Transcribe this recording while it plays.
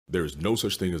There is no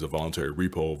such thing as a voluntary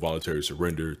repo, voluntary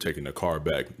surrender, taking the car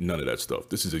back, none of that stuff.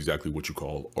 This is exactly what you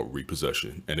call a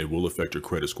repossession, and it will affect your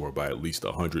credit score by at least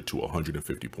 100 to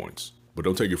 150 points. But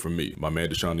don't take it from me. My man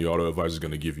Deshone, the auto advisor, is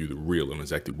going to give you the real and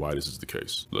exactly why this is the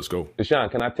case. Let's go.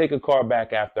 Deshone, can I take a car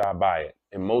back after I buy it?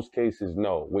 In most cases,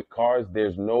 no. With cars,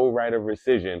 there's no right of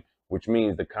rescission, which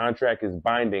means the contract is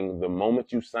binding the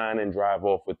moment you sign and drive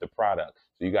off with the product.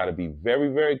 So you got to be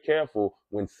very, very careful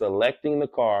when selecting the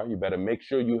car. You better make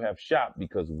sure you have shopped,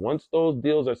 because once those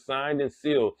deals are signed and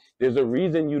sealed, there's a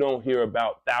reason you don't hear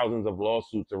about thousands of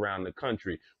lawsuits around the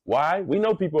country. Why? We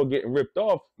know people are getting ripped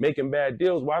off, making bad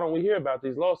deals. Why don't we hear about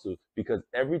these lawsuits? Because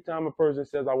every time a person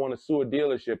says, I want to sue a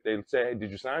dealership, they say, hey, did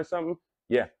you sign something?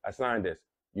 Yeah, I signed this.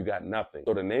 You got nothing.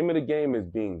 So the name of the game is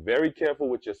being very careful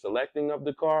with your selecting of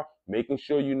the car, making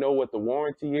sure you know what the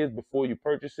warranty is before you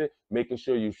purchase it, making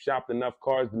sure you've shopped enough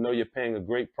cars to know you're paying a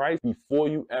great price before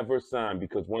you ever sign,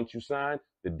 because once you sign,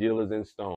 the deal is in stone.